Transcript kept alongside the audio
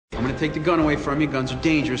I'm gonna take the gun away from you. Guns are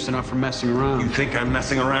dangerous enough for messing around. You think I'm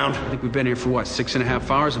messing around? I think we've been here for what,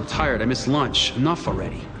 6.5 hours? I'm tired. I missed lunch. Enough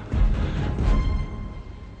already.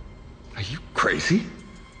 Are you crazy?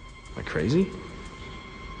 Am I crazy?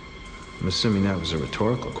 I'm assuming that was a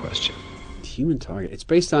rhetorical question. Human Target. It's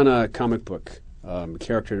based on a comic book, a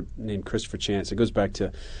character named Christopher Chance. It goes back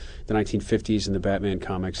to the 1950s in the Batman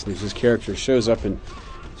comics. There's this character shows up in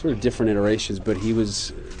sort of different iterations, but he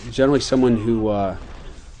was generally someone who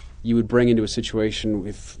you would bring into a situation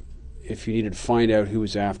if you needed to find out who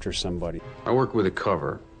was after somebody. I work with a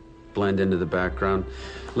cover. Blend into the background,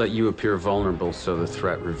 let you appear vulnerable so the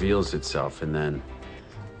threat reveals itself, and then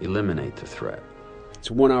eliminate the threat. It's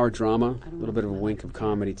a 1-hour drama, a little bit of a wink of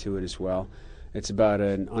comedy to it as well. It's about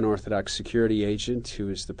an unorthodox security agent who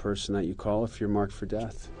is the person that you call if you're marked for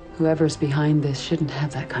death. Whoever's behind this shouldn't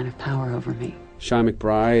have that kind of power over me. Shy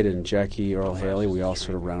McBride and Jackie Earl Haley, we all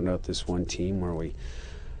sort of round out this one team where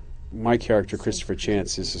my character, Christopher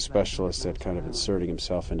Chance, is a specialist at kind of inserting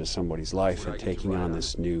himself into somebody's life and taking on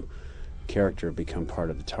this new character, become part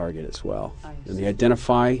of the target as well. And they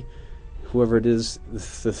identify whoever it is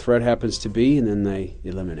the threat happens to be, and then they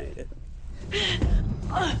eliminate it.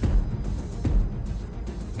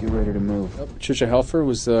 Get ready to move. Patricia Helfer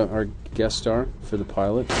was our guest star for the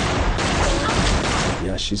pilot.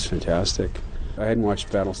 Yeah, she's fantastic. I hadn't watched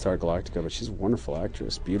Battlestar Galactica, but she's a wonderful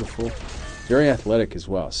actress, beautiful, very athletic as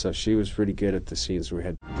well. So she was pretty good at the scenes we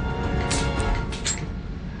had.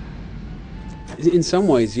 In some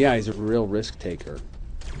ways, yeah, he's a real risk taker.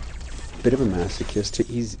 Bit of a masochist.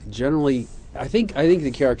 He's generally, I think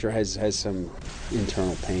the character has some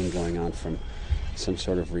internal pain going on from some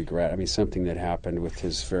sort of regret. I mean, something that happened with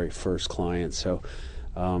his very first client. So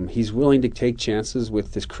he's willing to take chances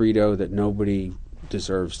with this credo that nobody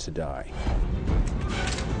deserves to die.